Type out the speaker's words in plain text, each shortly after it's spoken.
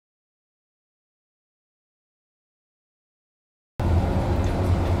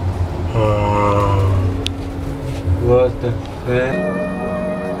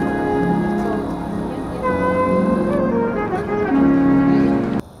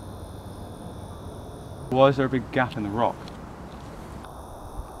Why is there a big gap in the rock?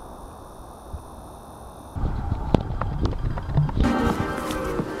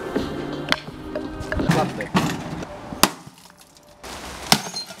 Plastic.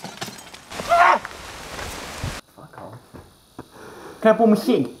 Fuck off. Kan jag på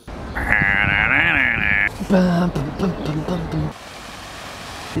musik?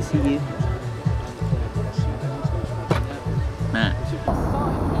 This is you. Matt.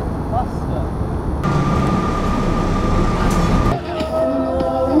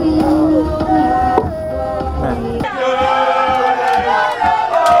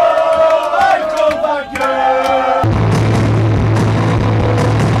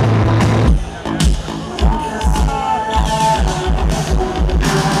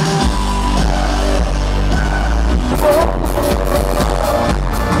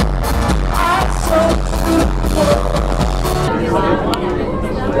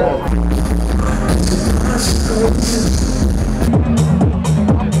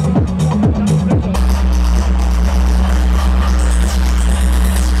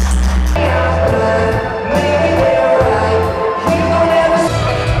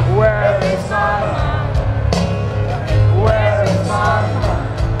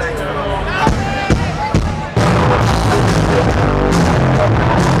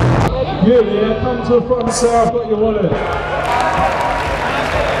 Yeah, come to the front and say I've got your wallet.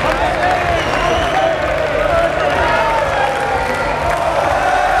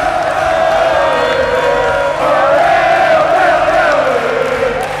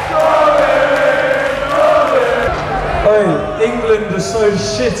 Hey, England are so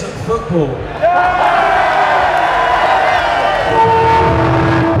shit at football.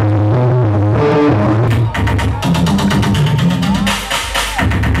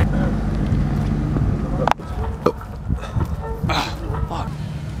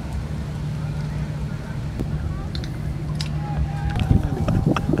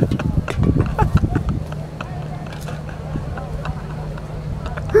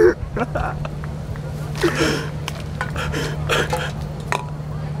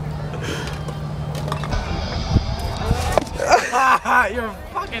 You're a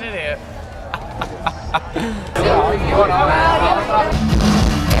fucking idiot.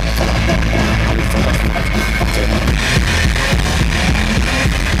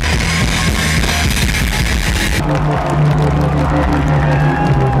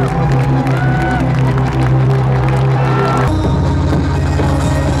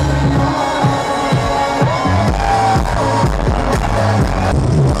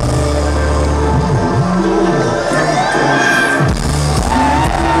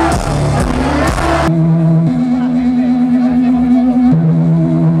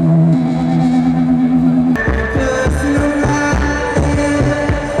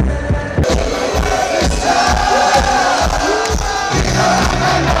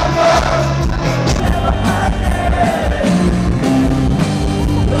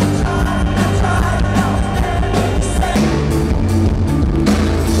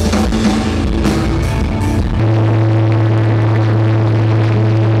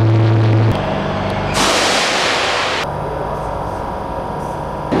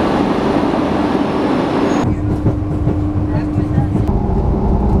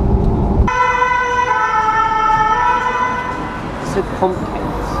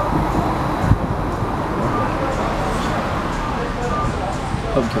 Pumpkins.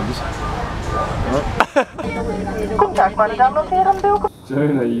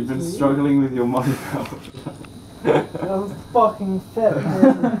 Jonah, you've been struggling with your money now. I'm fucking fit.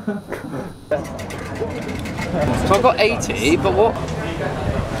 So I've got 80, but what?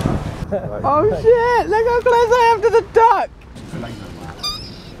 Oh shit! Look how close I am to the duck!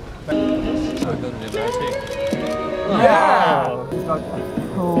 Yeah!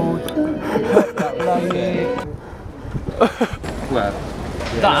 Where?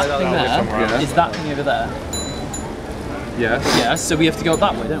 That thing there, Yeah. is that thing over there? Yes. Yeah, so we have to go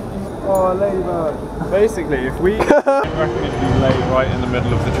that way, don't we? Oh, ladybird. Basically, if we I reckon if you lay right in the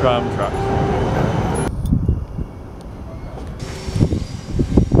middle of the tram tracks.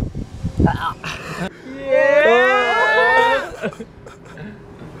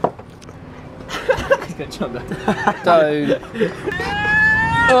 He's gonna jump there. Don't.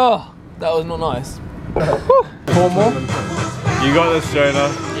 Oh, that was not nice. Four more? You got this, Jonah.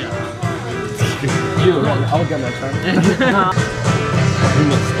 You were right. I'll get that tram.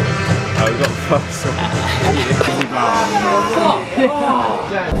 Oh, we got the first one.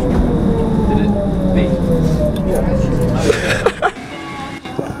 Did it beat?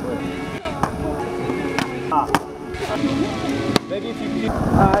 Maybe if you...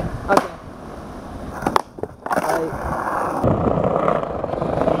 Alright, okay. mate.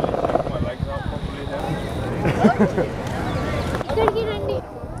 My legs aren't properly down.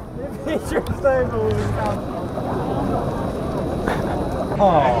 Picture stable.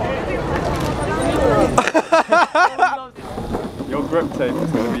 Your grip tape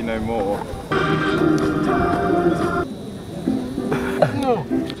is going to be no more.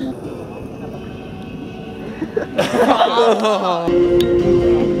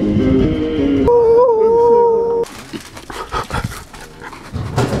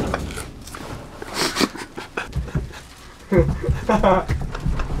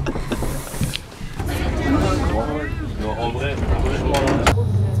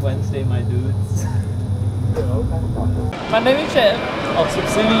 It's Wednesday, my dudes. My name is Chef. Of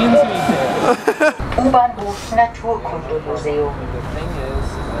Subsilian Sweden. U-Bahnhof Naturkundemuseum. The thing is,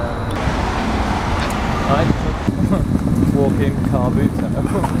 I walk in car boots out.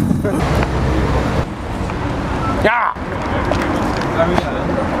 Yeah!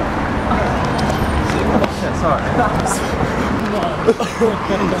 Sorry.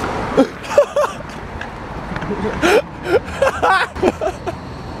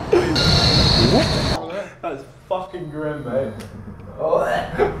 That's fucking grim, mate.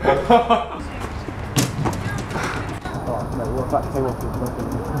 Wow!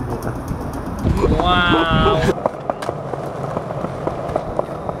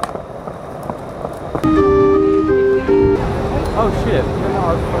 Oh shit, I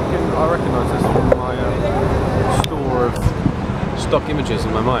recognise this from my store of stock images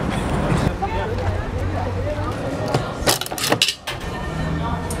in my mind.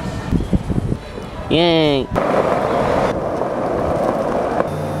 Yay!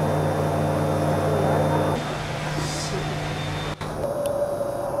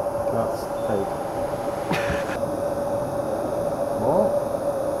 That's fake. What?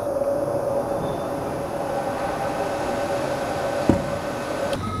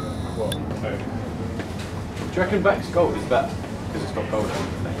 What? No. Do you reckon Beck's gold is better? Because it's got gold on it.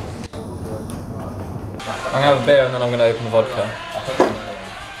 I'm gonna have a beer and then I'm gonna open the vodka.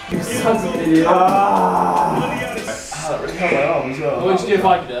 What would you do if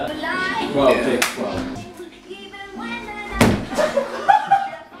I could do it? Well, Dick, well.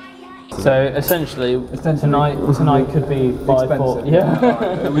 So essentially, tonight could be 5 4.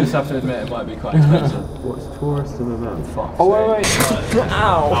 Yeah. We just have to admit it might be quite expensive. What's tourist in a man? Fuck. Oh wait.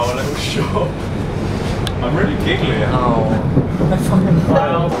 Ow. Oh, a little short. I'm really giggly.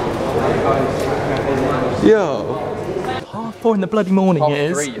 Yo! 4:30 in the bloody morning it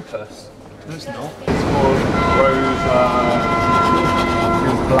is. 3, you puss. No, it's not. It's called Rose,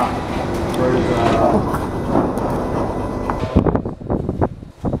 Black. Rose,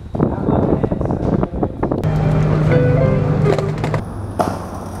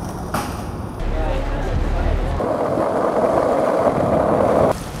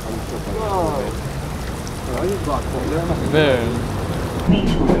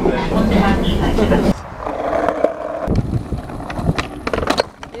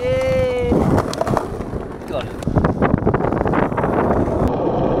 Got it.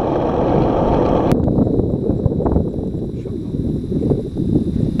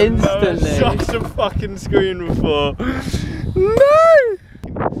 Instantly. such a fucking screen before. No!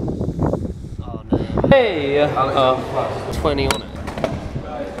 Oh no. Hey! 20 on it.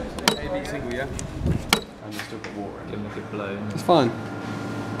 AB single, yeah? And you still got water in it. Give him a good blow. It's fine.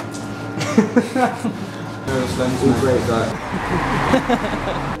 We'll break that.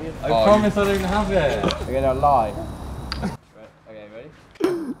 I promise I don't have it. You're gonna lie. Okay, ready?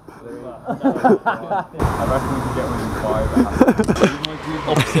 I reckon we can get within 5.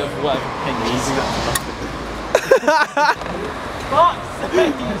 Opposite of whatever pennies. Fuck's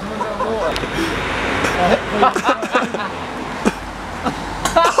sake!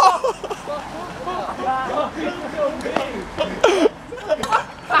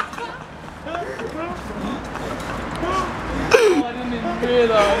 I didn't even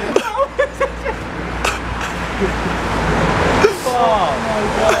realise. Oh my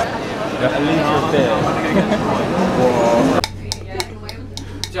god. Yeah, a litre of beer.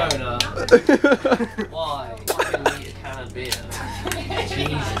 Jonah. Why? Fucking need a can of beer.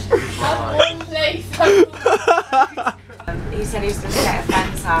 Jesus Christ. He said he was going to stay at a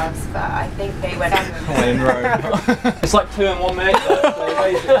friend's house, but I think they went over. In Rome. It's like 2 in 1 minute though, so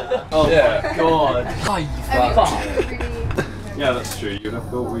basically. Oh Yeah. my god. Oh, you fuck. Yeah, that's true. You'd have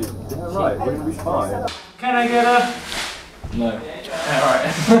thought we'd. Yeah, right. Wouldn't we fine? Can I get a... No. Alright.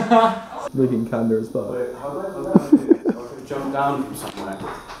 Looking candor as well. Wait, how about I could jump down from somewhere?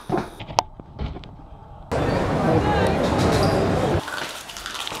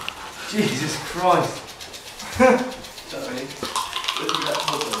 Jesus Christ. Morning.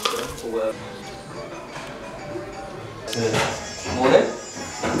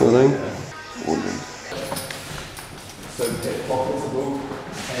 Morning.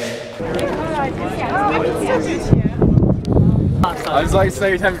 I was like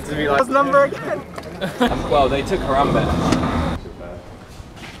so tempted to be like, what's the number again? Well, they took her armband.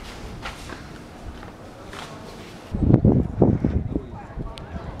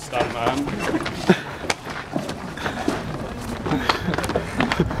 Stunt man.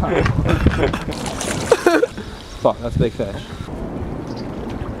 Fuck, that's a big fish.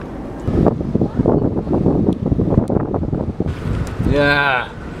 Yeah.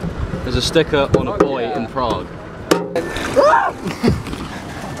 There's a sticker on a boy in Prague.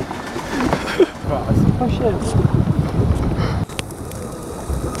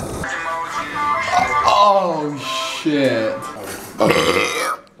 Oh shit.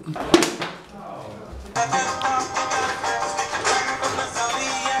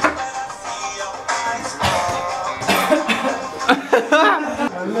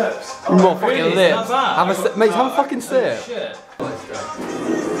 More fucking lips. Have a sip, mate. Have a fucking sip. Shit.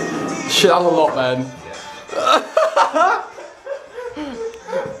 Shit, that's a lot, man.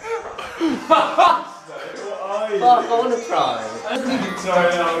 Fuck, I wanna try.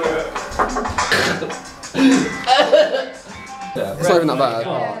 It's not even that bad.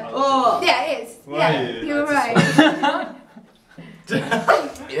 Yeah, it is. Yeah, you were right.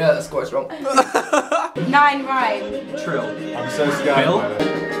 Yeah, that's quite strong. 9 rhyme. Trill. I'm so scared.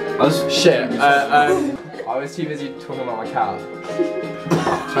 Shit. I was too busy talking about my cat.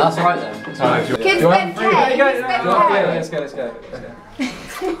 That's right then. Kids spend 10. Let's go.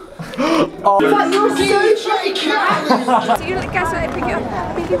 But you're so shaky. So you like guess what I pick it up?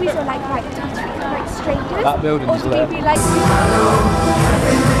 Maybe we are like like strangers. That building's or there. maybe like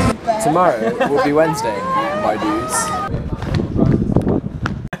Tomorrow will be Wednesday, my dudes.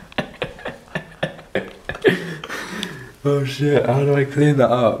 Oh shit, how do I clean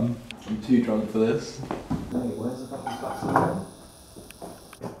that up? I'm too drunk for this.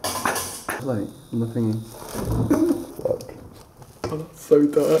 Like, nothing. Fuck. Oh, that's so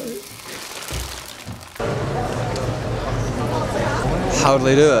dirty. How do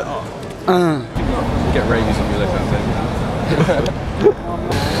they do it? Get rabies on your lip, I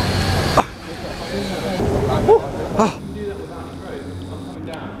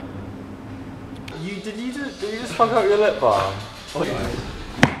Did you just fuck up your lip balm?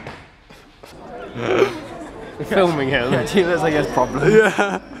 We're filming him. He looks like he has problems.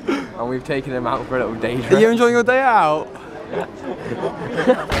 Yeah. And we've taken him out for a little day trip. Are you enjoying your day out?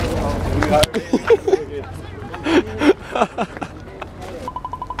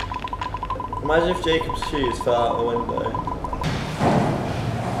 Imagine if Jacob's shoes fell out the window.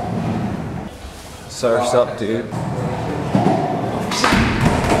 Surf's up, dude.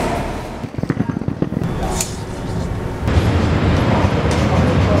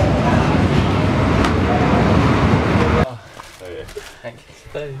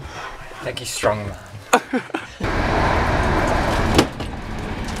 Thank you, strong man.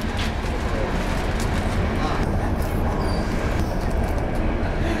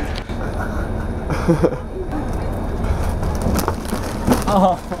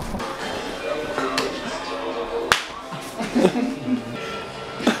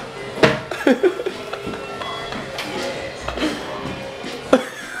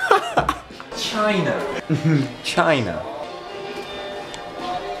 China. China.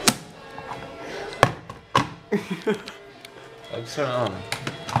 I'm so on.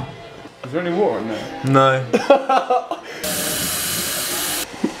 Is there any water in there? No.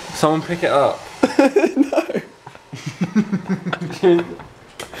 Someone pick it up. No.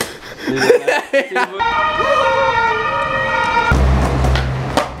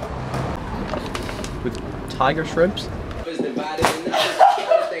 With tiger shrimps?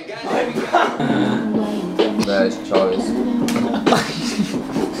 There's Charles.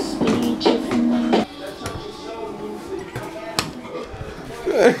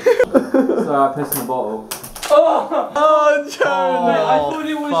 So I pissed in the bottle. Oh, Joe! I thought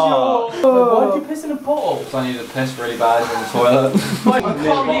it was your... Why did you piss in a bottle? Because I needed to piss really bad in the toilet. I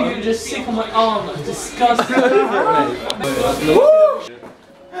can't believe you just sick on my arm. That's disgusting.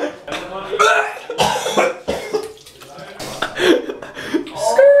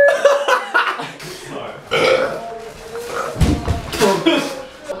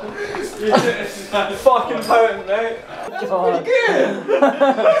 Fucking potent, mate. God.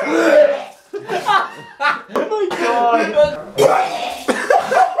 Oh my god.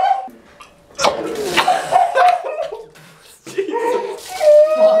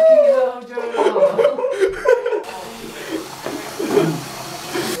 Fucking hell, Joe.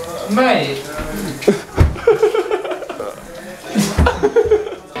 Mate!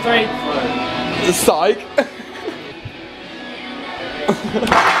 Psych!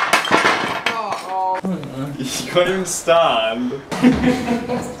 You can't even stand.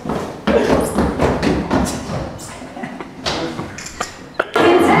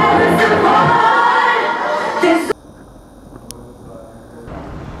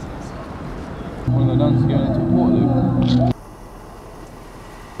 One of the nuns going into a water loop.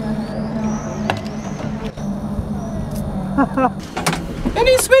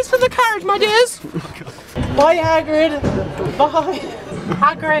 Any space for the carriage, my dears? Bye, Hagrid. Bye,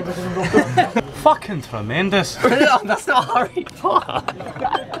 Hagrid. Fucking tremendous. Oh, that's not Harry Potter.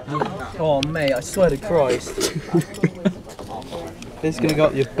 Oh, mate, I swear to Christ. This is gonna go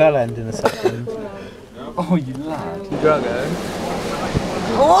up your bell end in a second. Oh, you lad. You drunk, eh?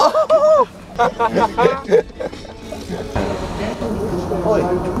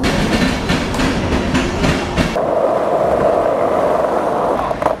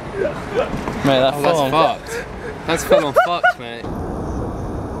 Mate, that's fucked. That's full on fucked, mate.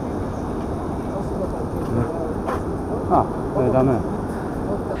 Ah, they're done there.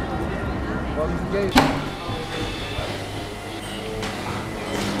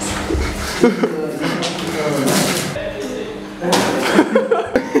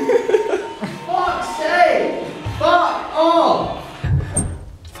 Fuck's sake! Fuck off!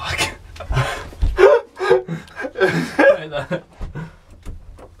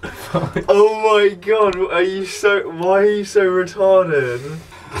 Oh my god, are you so. Why are you so retarded?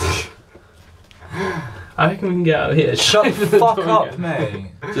 I reckon we can get out of here. Shut the fuck up,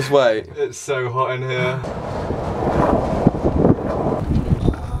 mate. Just wait. It's so hot in here.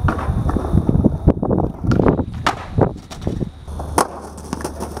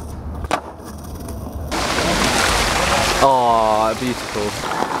 Oh, beautiful.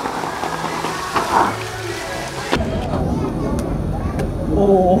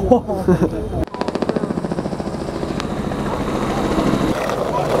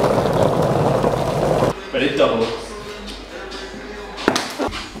 But it doubles.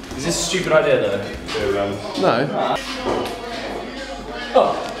 Is this a stupid idea though? No.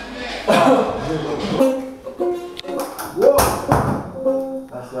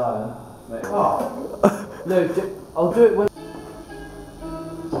 That's the iron, mate. Oh. No, I'll do it when.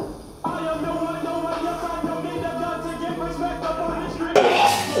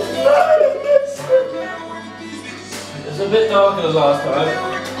 It's a bit darker than last time.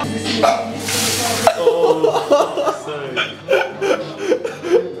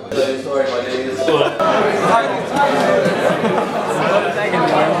 Sorry, my niggas.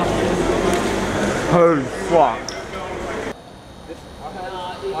 Holy fuck.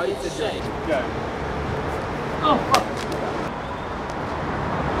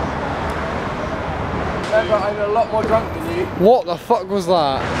 I'm a lot more drunk than you. What the fuck was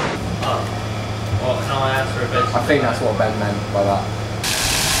that? Well, can I ask for a bit? I think that's what Ben meant by that.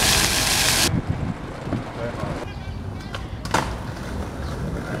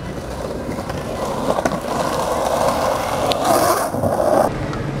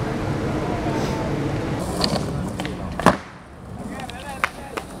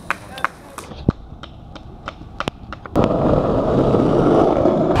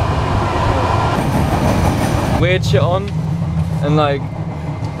 Weird shit on, and like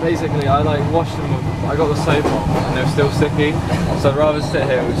basically I like washed them with, I got the soap on and they were still sticky, so I'd rather sit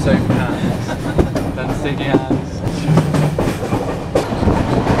here with soapy hands than sticky hands.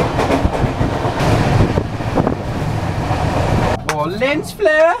 Oh, lens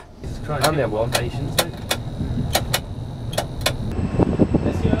flare! I'm the other one.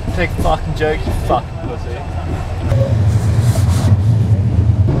 Take a fucking joke, you fucking pussy.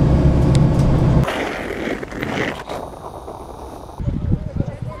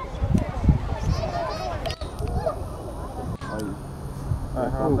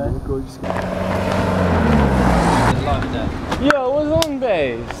 Yo, what's on,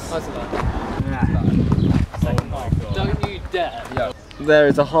 babes? Don't you dare. There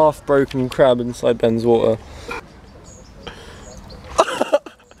is a half broken crab inside Ben's water.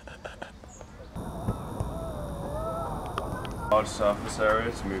 Large surface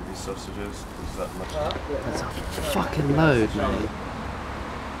area to move these sausages. Is that much? That's a fucking load, mate.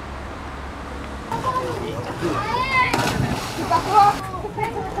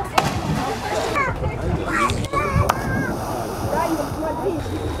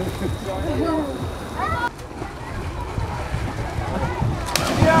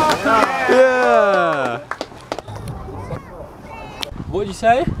 Yeah! What did you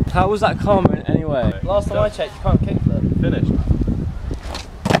say? How was that comment anyway? Last time I checked, you can't kickflip. Finished.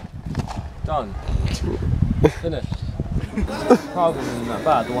 Done. Finished. Car wasn't that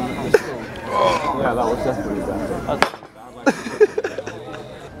bad, the one that was school. Yeah, that was definitely bad.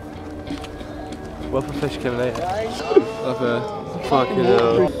 Well for fish killing it. Like a fucking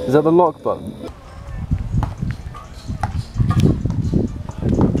hell. Is that the lock button?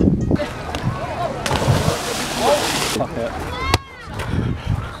 Fuck it.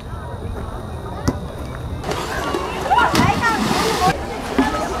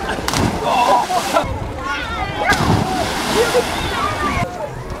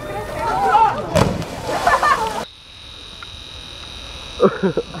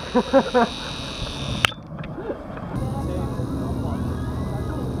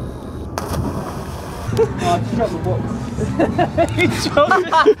 He dropped the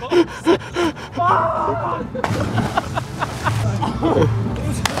box!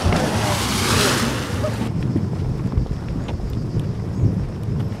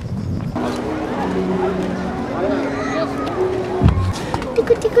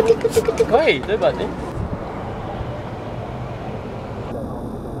 Wait, do buddy.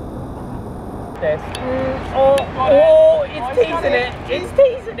 Oh, it's teasing it. It's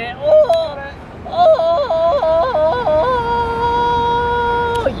teasing it.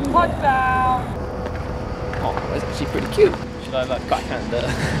 You punch down. Oh, that's actually pretty cute. Should I like backhand it?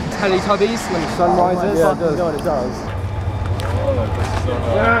 Teletubbies when the sun rises. Yeah, it does. You know what it does.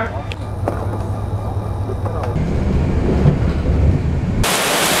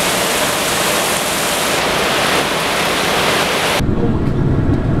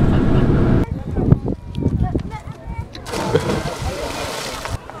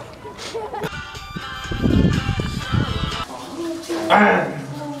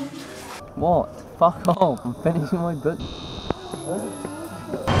 What? Fuck off, I'm finishing my book.